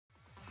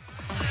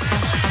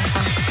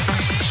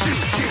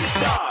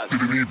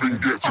didn't even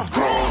get to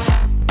bronze.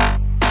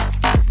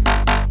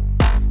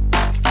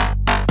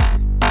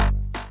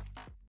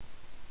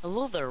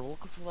 Hello there,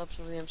 welcome to the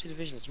episode of the MC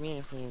Division. It's me,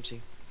 Anthony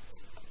MC.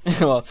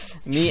 Well,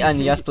 me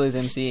and Jasper is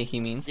MC, he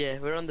means. Yeah,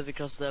 we're on the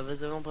Vicross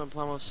servers. Everyone playing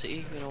Plymouth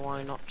City, you know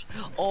why not?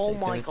 Oh Take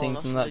my everything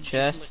god, that's from a that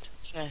legitimate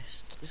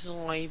chest. This is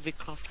why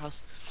Vicroft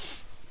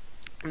has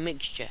a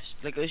mixed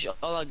chest. Like,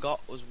 all I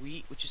got was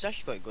wheat, which is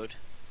actually quite good.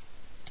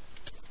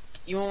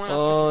 You want one?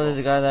 Oh, there's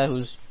a guy there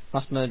who's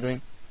mass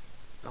murdering.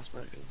 That's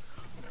not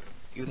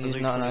good. He's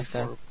not a nice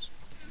guy.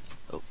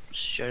 Oh,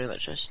 sharing that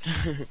chest.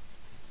 Is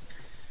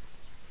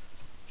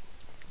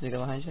he go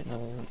behind you?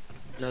 No.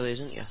 No, there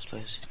isn't. Yes,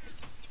 please.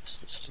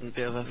 It's a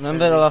bit of a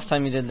Remember the last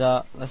time you did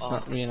that? Let's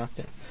not reenact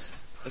it.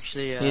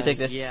 Actually, You take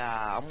this.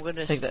 Yeah, I'm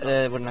gonna Take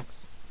the wooden axe.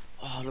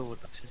 Oh, no wood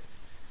axes.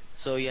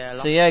 So yeah.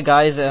 So yeah,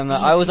 guys,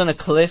 I was on a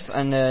cliff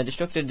and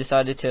Destructor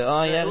decided to.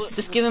 Oh yeah,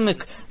 just give him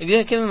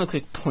a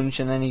quick punch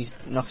and then he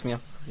knocked me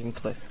off the fucking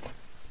cliff.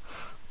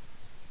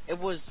 It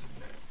was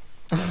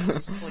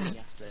 20,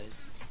 yes,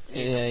 please.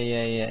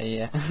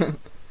 Yeah.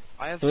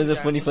 I have It was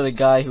funny for the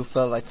guy who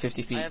fell like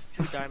 50 feet. I have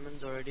 2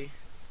 diamonds already.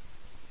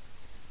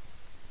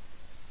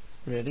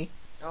 Really?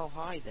 Oh,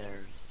 hi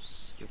there.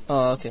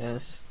 Oh, okay.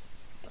 Let's just...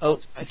 Oh,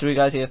 there's 3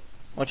 guys here.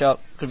 Watch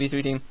out. Could be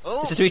 3 team.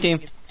 Oh, It's a 3 team.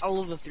 I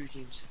love the 3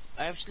 teams.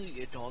 I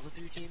absolutely adore the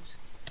 3 teams.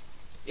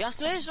 Yes,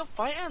 please, stop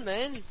fighting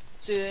then.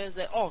 So there's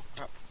the. Oh,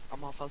 crap. I'm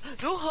half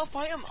health. No, I'll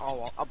fight him.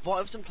 Oh, I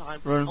bought him some time.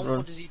 Run.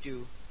 What does he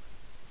do?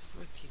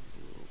 Freaking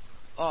noob.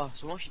 Oh,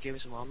 someone actually gave me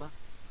some armor.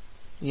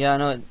 Yeah,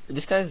 no,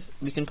 this guy's...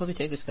 We can probably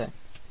take this guy.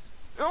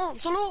 No,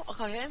 solo. I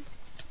can't hit him.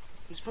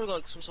 He's probably got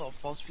like some sort of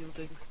force field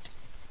thing.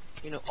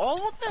 You know. Oh,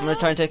 what the I'm hell? gonna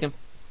try and take him.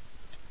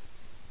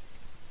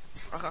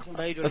 I can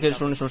barely do Okay, any let's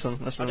damage. run.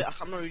 Let's run.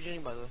 I'm not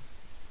regenerating, by the way.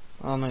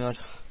 Oh my god.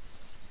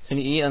 Can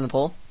you eat on the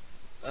pole?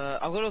 I've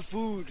got no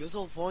food. That's the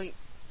whole point.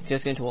 Okay,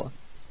 let's get into water.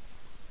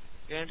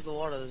 Get into the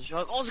water. There's a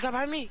shark. Oh, there's a guy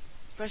behind me.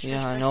 Fresh. Yeah,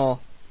 I fresh. know.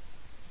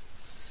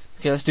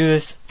 Okay, let's do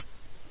this.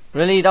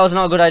 Really? That was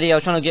not a good idea. I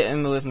was trying to get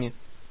him away from you.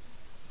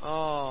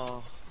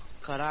 Oh,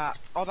 crap.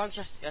 Oh, that's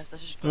just yes.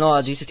 That's just. No,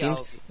 let's these just are teams. get out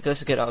of here.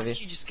 Let's get out of here.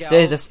 Actually, just get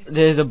There's out.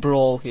 there's a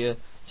brawl here.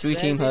 3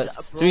 There team is hurts.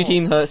 a 3 brawl.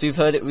 team hurts. We've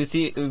heard it. We've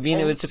been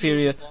it with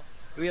Superior.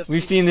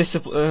 We've seen this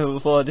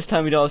before. This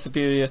time we don't have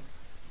Superior.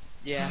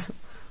 Yeah,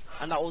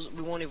 and that was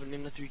we weren't even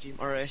in the 3 team.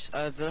 Alright,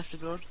 the left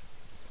is the road.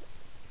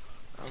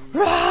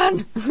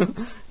 Run!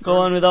 Go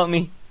on without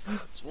me.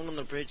 There's one on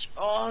the bridge.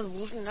 Oh, the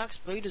wooden axe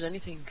blade does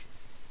anything.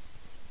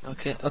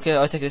 Okay,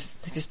 I'll take this.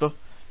 Take this, bro.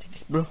 Take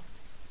this, bro.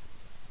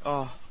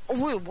 Oh,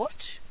 wait,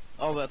 what?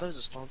 Oh, wait, I thought it was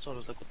a stone sword. I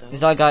was like, what the hell?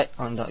 Is that guy?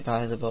 Oh, that guy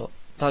has a boat.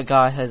 That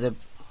guy has a.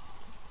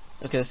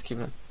 Okay, let's keep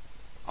him.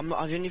 I'm not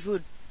having any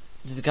food.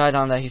 There's a guy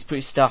down there. He's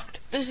pretty stacked.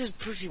 This is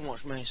pretty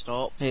much messed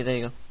up. Hey, there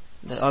you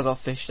go. I got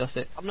fish. That's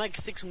it. I'm like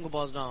 6 hunger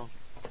bars down.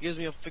 Gives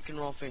me a freaking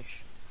raw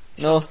fish.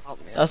 No, Help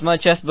me. that's my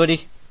chest,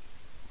 buddy.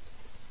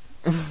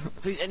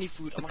 Please, any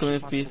food. I'm Come actually here,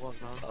 5 please. hunger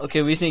bars now.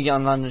 Okay, we just need to get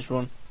on land and just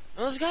run.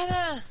 Oh, there's a guy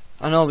there.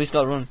 I know, we just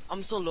gotta run.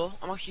 I'm so low.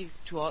 I'm actually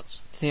 2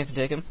 hearts. Think I can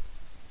take him?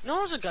 No,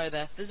 there's a guy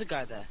there. There's a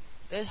guy there.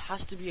 There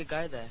has to be a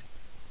guy there.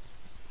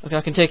 Okay,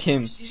 I can take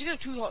him. He's gonna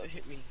 2 heart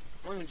hit me.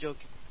 I'm not even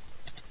joking.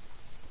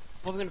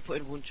 Probably gonna put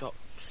in 1 shot.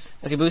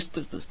 Okay, boost.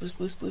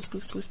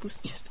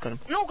 Yes, got him.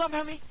 No, go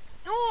behind me.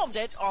 No, I'm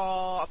dead.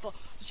 Oh, I thought.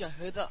 See, I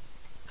heard that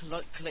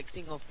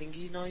collecting of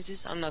thingy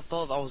noises, and I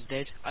thought I was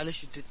dead. I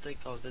literally did think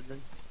I was dead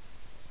then.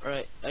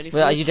 Alright. Wait,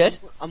 are you dead?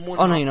 I'm 1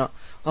 Oh no, heart. you're not.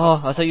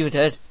 Oh, I thought you were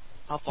dead.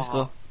 Half a Let's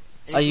heart.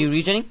 go. Are you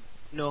regening?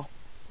 No.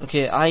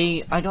 Okay, I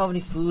don't have any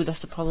food. That's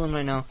the problem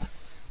right now.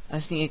 I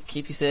just need to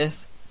keep you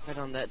safe. Right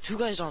on that. 2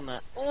 guys on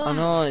that. Oh, I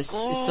know, it's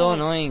so God.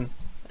 annoying.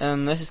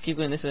 Let's just keep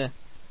going this way.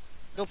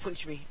 Don't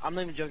punch me. I'm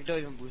not even joking. Don't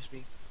even boost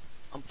me.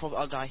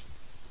 I'll die.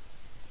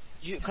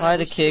 If I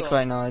had a cake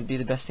right now, it'd be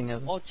the best thing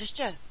ever. Oh, just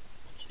yeah.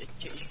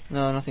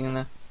 No, nothing in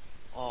there.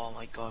 Oh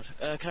my god.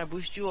 Can I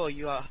boost you or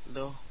you are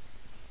low?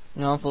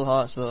 No, I'm full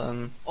hearts, but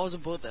Oh, there's a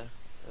boat there.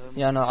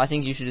 yeah, no, I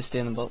think you should just stay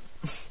in the boat.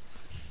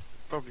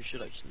 Probably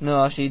should actually.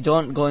 No, actually,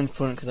 don't go in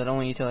front because I don't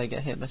want you to like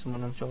get hit by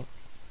someone on shore.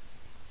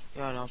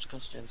 Yeah, no, I'm just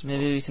gonna stay in this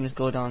Maybe we can just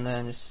go down there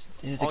and just.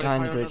 There's the Oh, guy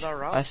on you're the planning bridge.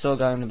 another route? I saw a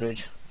guy on the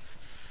bridge.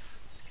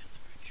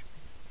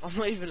 I'm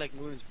not even like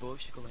moving this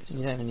boat. You go myself.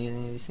 You don't even need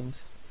any of these things.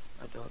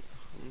 I don't.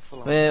 I'm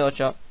full on. Wait,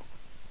 watch out.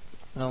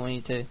 I don't want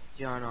you to.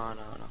 Yeah, I know.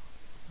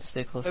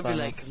 Stay close Maybe by. now.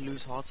 like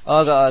lose hearts.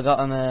 Oh, I got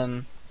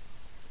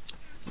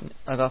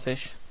I got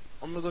fish.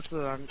 I'm gonna go to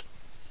the land.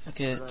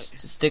 Okay, Right.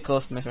 just stay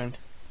close, my friend.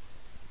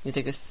 You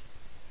take this.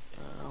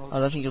 I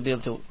don't think you'll be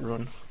able to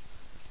run.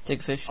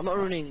 Take a fish. I'm not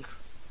running.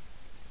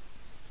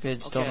 Okay,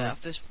 just Okay, don't run.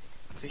 after this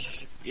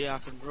fish, yeah, I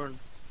can run.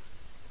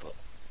 But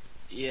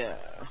yeah,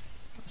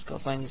 Just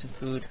gotta find you some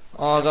food.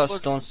 Oh, I got but-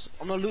 stones.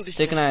 I'm gonna loot this.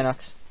 Take an chest. iron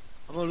axe.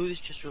 I'm gonna loot this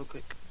chest real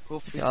quick. Go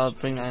Okay, fish. I'll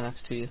bring the iron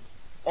axe to you.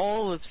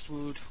 all this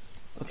food.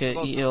 Okay,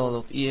 Well, eat it all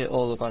up. Eat it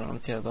all up. I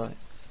don't care about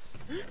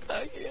it.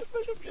 I get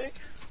special Jake.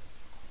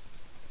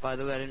 By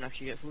the way, I didn't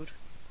actually get food.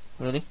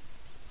 Really?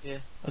 Yeah.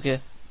 Okay.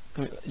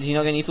 Did you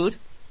not get any food?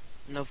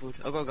 No food.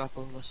 I got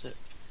apple. That's it.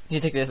 Here,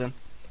 take this then.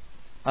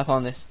 I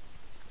found this.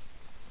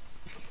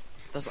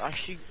 that's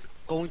actually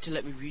going to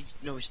let me read.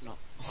 No, it's not.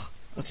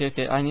 Okay,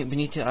 okay. We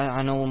need to.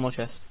 I know one more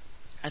chest.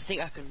 I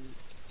think I can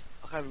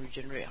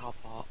regenerate half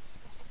a heart.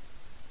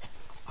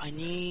 I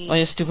need. Oh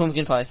yes, 2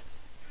 pumpkin pies.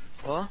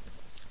 What?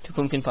 2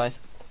 pumpkin pies.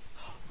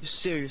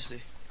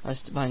 Seriously?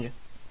 Behind you.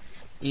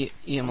 Eat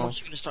them I'm all.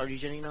 actually gonna start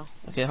regenerating now.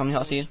 Okay, how many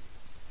hearts are you?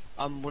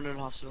 I'm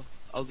 1.5 still.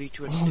 I'll be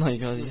 2. Oh my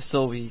god, you're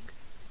so weak.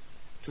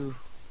 2.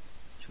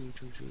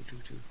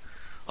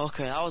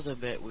 Okay, that was a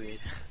bit weird.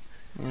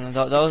 You know,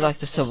 that was like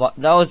the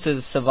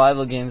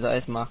survival games at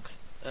its max.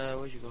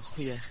 Where'd you go?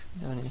 Yeah.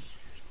 Down here.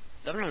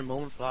 I haven't had a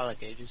moment for that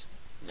like ages.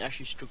 I'm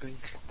actually struggling.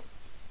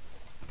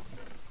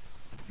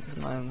 There's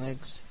 9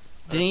 legs.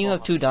 Didn't you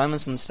have 2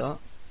 diamonds from the start?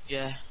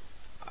 Yeah.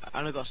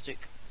 And I got a stick.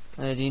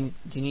 Do you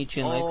need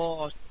chin legs?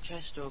 Oh,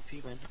 chest OP,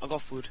 man. I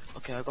got food.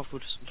 Okay, I got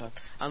food for some time.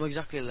 I'm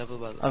exactly a level,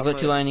 well. I've got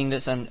 2 iron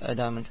ingots and a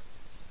diamond.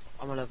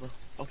 I'm a level.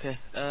 Okay,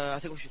 I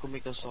think we should go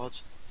make those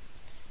swords.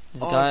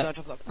 There's a guy.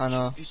 This guy I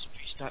know. He's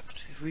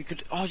stacked. If we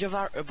could. Oh, do you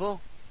have a bow?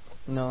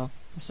 No,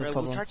 that's the Right,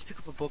 problem. we'll try to pick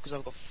up a bow because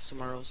I've got some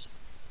arrows.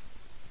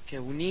 Okay,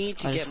 we need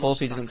to I get just more hope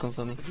he stack. doesn't come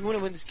for me. If we want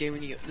to win this game, we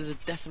need. There's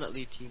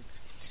definitely a team.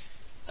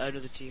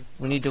 Another team.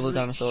 We need double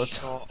diamond swords.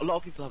 Sure. A lot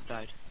of people have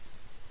died.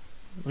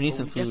 We need But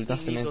some we food.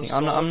 That's the main definitely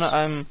thing. need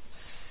those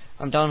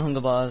I'm down hunger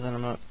bars and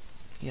I'm not.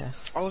 Yeah.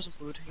 I want some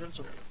food. You want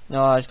some?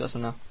 No, I just got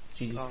some now.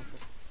 GG. Oh,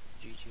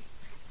 okay.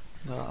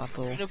 GG. Got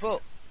apple. In a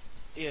boat.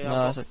 Yeah. No,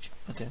 I've it's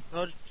got- okay.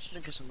 No, just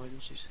in case of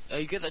emergencies.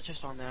 You get that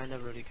chest on there. I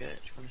never really get it.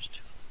 To be honest.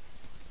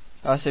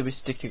 I say we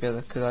stick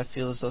together because I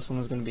feel as though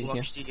someone's gonna be Well,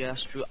 here. actually, yeah,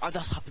 that's true.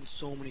 That's happened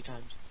so many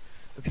times.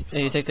 Where people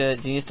Hey, you can't- take a.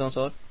 Do you need a stone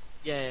sword?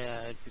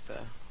 Yeah, it'd be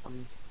better. I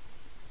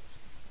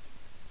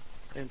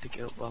didn't pick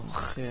it up well.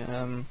 Okay.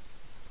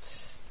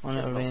 Want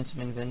to arrange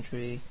some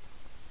inventory.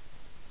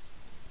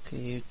 Okay,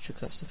 you chuck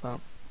that stuff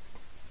out.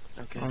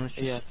 Okay. I'm gonna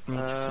chuck Yeah.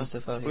 some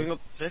stuff out Going here. up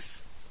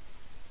cliff.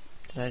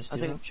 Did I just I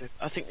do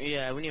think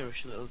yeah, we need to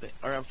rush a little bit.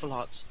 Alright, I'm full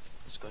hearts.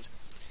 That's good.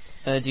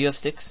 that? Do you have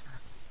sticks?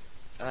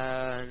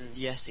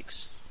 Yeah,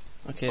 6.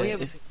 Okay. Oh yeah,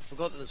 if, I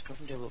forgot that there's a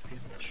crafting table up here.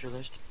 Just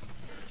realised.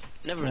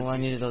 Never. oh, I really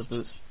needed those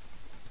boots.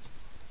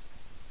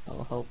 That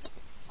will help.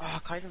 Oh, I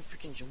can't even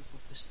freaking jump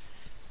off this.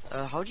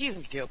 How do you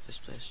even get up this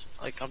place?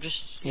 Like, I'm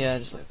just. Yeah,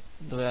 just like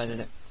the way I did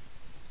it.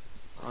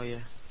 Oh yeah,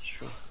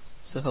 sure.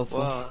 So helpful.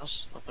 Well,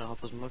 that's not gonna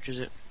help as much, is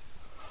it?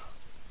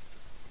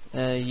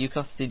 You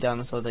craft the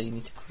diamond sword that you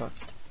need to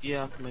craft.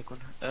 Yeah, I can make one.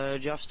 Do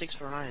you have sticks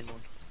for an iron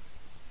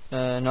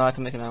one? No, I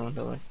can make an iron one,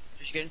 don't worry.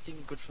 Did you get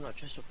anything good from that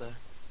chest up there?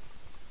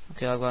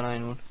 Okay, I've got an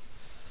iron one.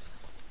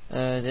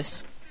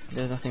 There's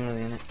nothing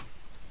really in it.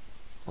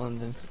 Other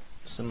than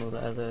some of the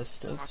other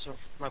stuff. That's all.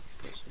 Might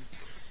put some.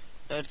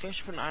 Do you think I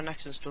should put an iron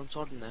axe and stone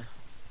sword in there?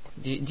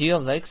 Do you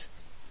have legs?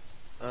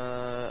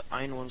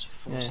 Iron ones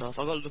for Yeah. myself.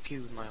 I got lucky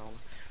with my armor.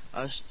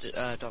 I just don't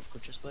have a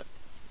good chest plate.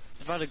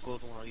 If I had a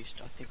golden one at least,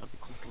 I think I'd be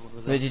comfortable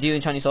with Wait, it. did you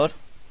enchant your sword?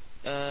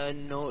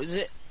 No. Is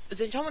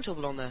the enchantment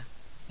table on there?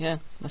 Yeah,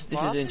 this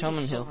Wow, is the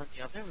enchantment so hill.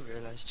 handy. I've never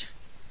realised.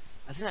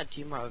 I think that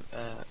team might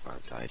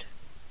have died.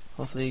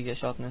 Hopefully you get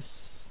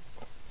sharpness.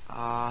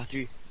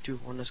 3, 2,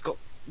 1, let's go.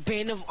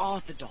 Bane of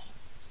Arthrodox.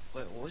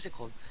 Wait, what was it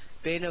called?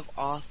 Bane of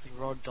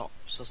Arthrodox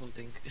or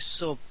something. It's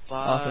so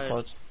bad.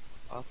 Arthropods.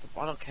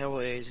 I don't care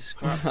what it is, it's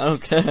crap. I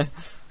don't care.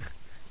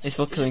 It's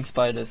for killing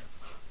spiders.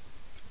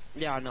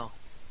 Yeah, I know.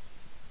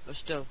 But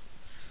still.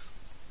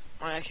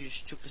 I actually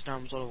just took this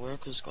down all away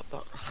because it's got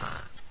that.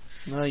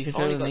 No, you can It's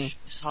play only with got me.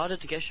 it's harder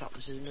to get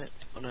sharpness, isn't it?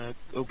 On a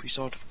OP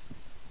sword.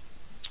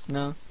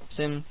 No,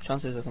 same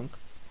chances I think.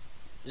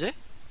 Is it?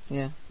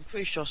 Yeah. I'm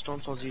pretty sure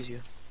stone sword's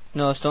easier.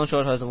 No, stone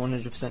sword has a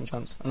 100%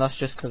 chance, and that's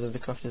just because of the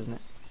craft, isn't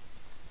it?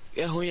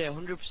 Yeah, oh yeah,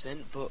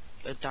 100%, but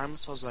a diamond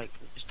sword's like,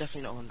 it's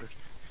definitely not 100.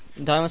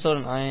 Diamond sword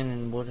and iron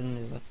and wooden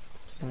is like,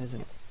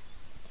 isn't it?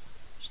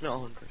 It's not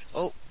 100.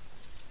 Oh!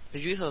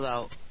 Did you throw that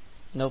out?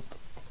 Nope.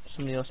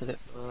 Somebody else did it.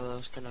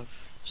 That's kind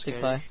of Stick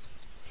scary. by.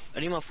 I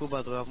need my food,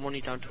 by the way. I'm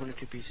only down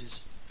 22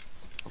 pieces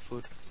of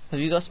food. Have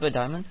you got spare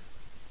diamond?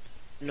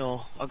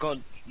 No, I got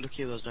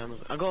lucky with those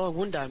diamonds. I got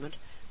 1 diamond.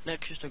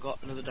 Next, just I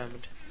got another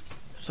diamond.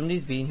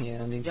 Somebody's been here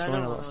and been Yeah,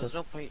 throwing no, a lot no, of there's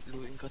stuff. no point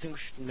looting. I think we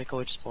should make our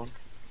way to spawn.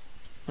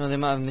 No, they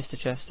might have missed a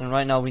chest, and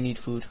right now we need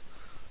food.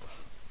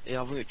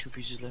 Yeah, I've only got 2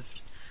 pieces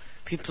left.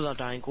 People are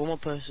dying. 1 more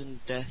person,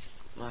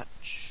 death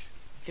match.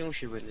 I think we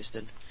should win this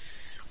then.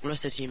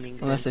 Unless they're teaming.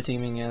 Unless they're then,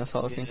 teaming, yeah, that's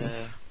what I was thinking.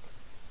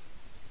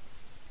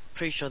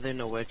 pretty sure they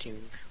know we're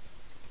teaming.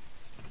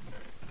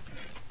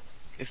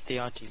 If they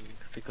are teaming,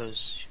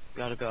 because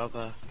we had a bit of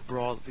a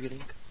brawl at the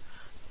beginning.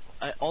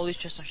 All these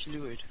chests actually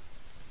looted.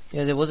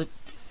 Yeah, there was a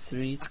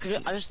 3.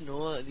 I just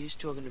know that these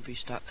 2 are going to be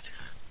stacked.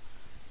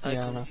 Like,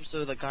 Yeah, I know.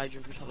 so the guy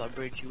jumping off that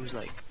bridge, he was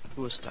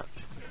stacked.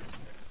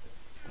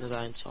 Another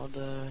iron sword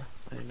there,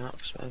 iron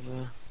axe,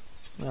 whatever.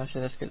 Well,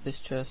 actually, let's get this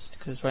chest,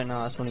 because right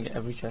now I just want to get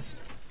every chest.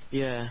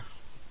 Yeah,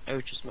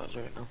 every chest matters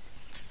right now.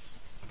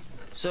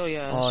 So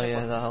yeah. Oh check yeah,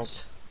 out that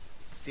helps.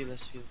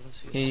 Fearless.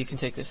 Here, you can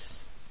take this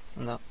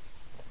and that.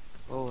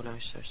 Oh,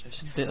 nice.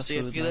 Bit of So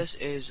yeah, food, Fearless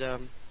is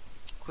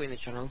quitting the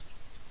channel.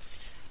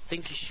 I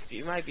think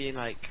he might be in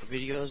like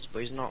videos, but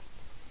he's not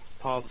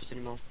part of us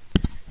anymore.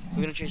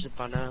 We're gonna change the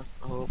banner,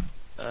 I hope.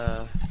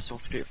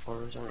 Someone can do it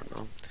for us, I don't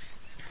know.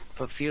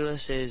 But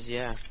Fearless is,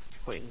 yeah,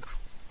 quitting.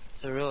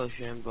 It's a real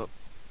shame, but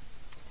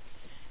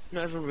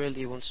not everyone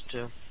really wants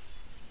to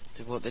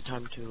devote their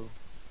time to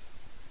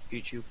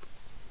YouTube.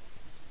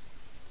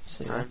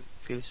 So yeah. And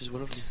Fearless is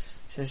one of them.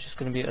 So it's just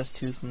gonna be us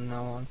two from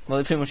now on. Well,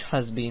 it pretty much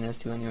has been us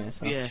two anyway.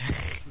 So Yeah,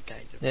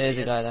 kind of. there is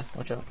a guy there.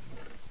 Watch out.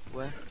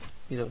 Where?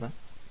 He's over there.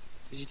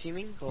 Is he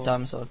teaming? Or?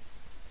 Diamond sword.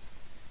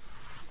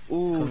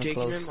 Ooh, Coming taking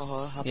close.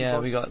 him? Happy Yeah,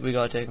 box? we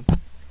gotta take him.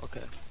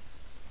 Okay.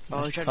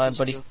 Oh, he tried Try, to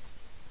buddy. steal.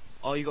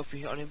 Oh, you got free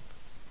hit on him?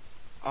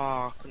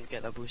 Ah, I couldn't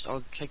get that boost.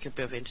 I'll check a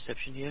bit of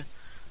interception here.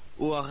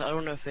 Ooh, I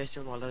don't know if face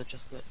him while let it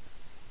just split.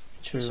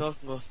 True. So I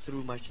can go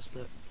through my just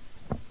split.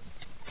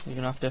 You're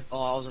gonna have to.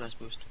 Oh, that was a nice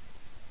boost.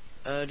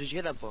 Did you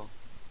get that ball?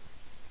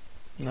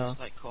 No. It's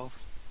like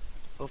off.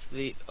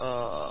 Hopefully,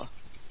 I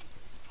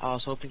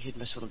was hoping he'd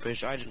mess with the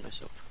bridge. I didn't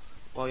mess up.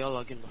 Well, you're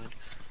logging behind.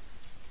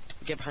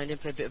 Get behind him,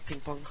 play a bit of ping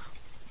pong.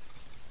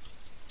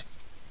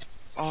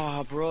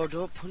 Oh, bro,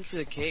 don't punch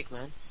with a cake,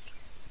 man.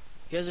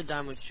 Here's a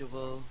diamond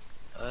shovel.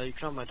 You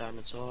can have my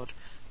diamond sword.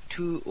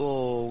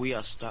 Oh, we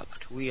are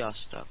stacked. We are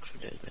stacked for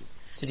days, man.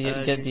 Did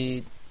you get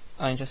the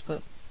iron chest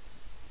plate?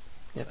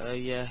 Yep.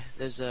 Yeah,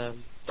 there's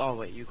oh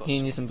wait, you got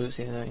You need some boots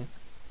here, don't you?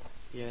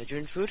 Yeah,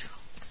 during food.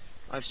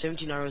 I have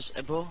 17 arrows,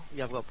 a bow.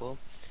 Yeah, I've got a bow.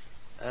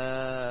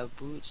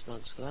 Boots,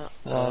 thanks for that.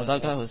 Wow,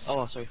 that guy was.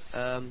 Oh, sorry.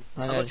 I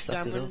guy got just 2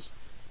 sucked as well. diamonds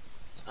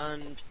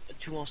and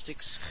 2 more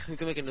sticks. We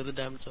can make another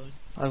diamond sword.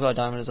 I've got a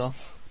diamond as well.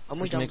 How We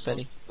many can diamond make swords?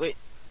 Betty. Wait,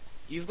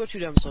 you've got 2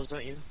 diamond swords,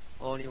 don't you?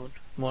 Or only one?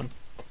 One.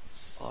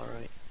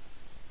 Alright.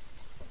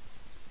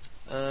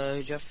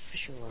 Do you have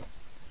fishing rod?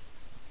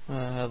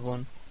 I have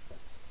one.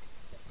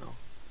 You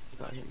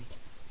gotta hit me.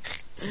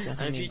 Yeah,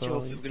 And in me, future, bro,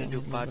 hopefully, you we're gonna can do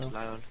hit me, bad bro.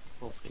 lion.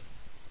 Hopefully.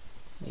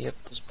 Yep.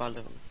 Because bad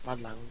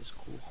lion is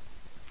cool.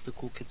 The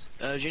cool kids.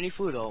 Do you need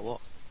food or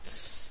what?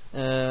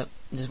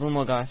 There's one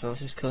more guy, so let's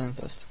just kill him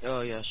first.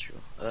 Oh yeah, sure.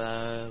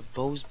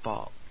 Bow's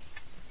bot.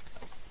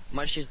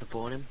 Might choose the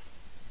bow on him.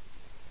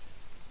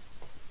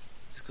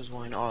 It's because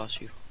why not? Oh, that's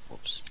you.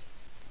 Whoops.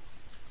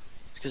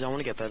 It's because I want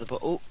to get better, but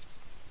oh,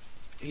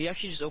 he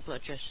actually just opened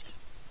that chest.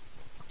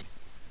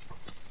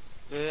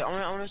 I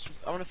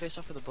want to face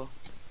off with the bow.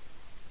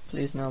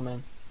 Please, no,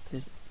 man.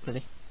 Please,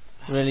 really.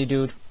 Really,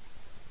 dude.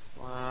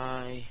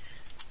 Why?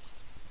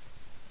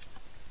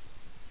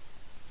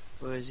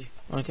 Where is he?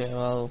 Okay,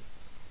 well,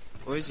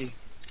 Where is he?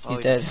 he's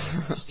dead.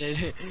 He's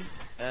dead.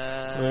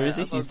 Where is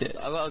he? He's dead.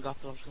 I got a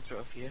grapple. I'm just gonna throw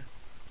it off here.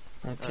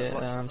 Okay,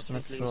 watch I'm me, just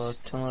gonna please. throw a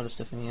ton of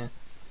stuff in here.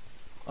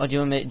 Oh, do you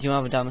want to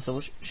have a diamond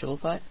shovel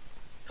fight?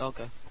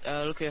 Okay.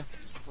 Look here.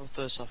 I'll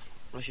throw this off.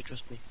 Unless you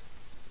trust me.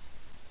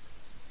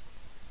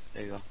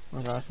 There you go.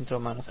 Okay, I can throw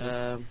mine off.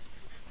 I'm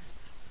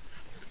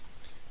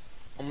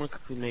gonna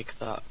quickly make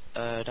that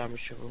diamond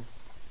shovel.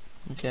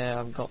 Okay,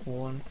 I've got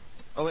one.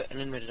 Oh wait, and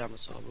then made a diamond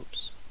sword.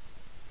 Oops.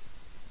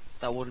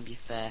 That wouldn't be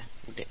fair.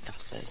 Would it?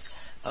 That's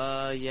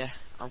fair. Yeah.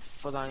 I'm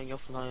flying. You're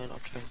flying. I'll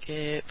try and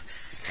cape.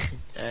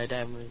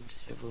 Diamond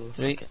shovel.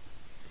 3, Okay.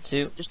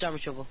 2, Just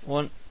diamond shovel.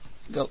 1,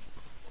 go.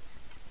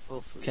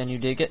 Hopefully. Can you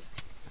dig it?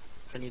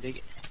 Can you dig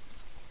it?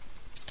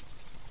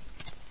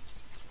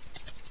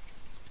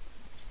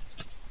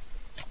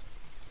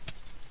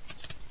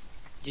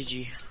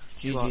 GG.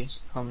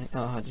 GG. How many?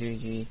 Oh,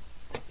 GG.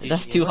 GG.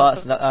 That's 2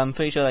 hearts. I'm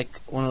pretty sure like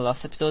one of the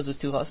last episodes was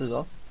 2 hearts as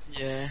well.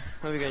 Yeah,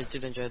 hope you guys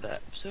did enjoy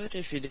that episode.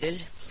 If you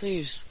did,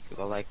 please click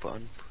the like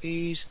button.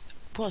 Please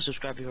put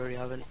subscribe if you already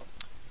haven't.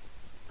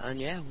 And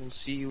yeah, we'll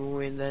see you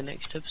in the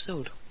next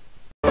episode.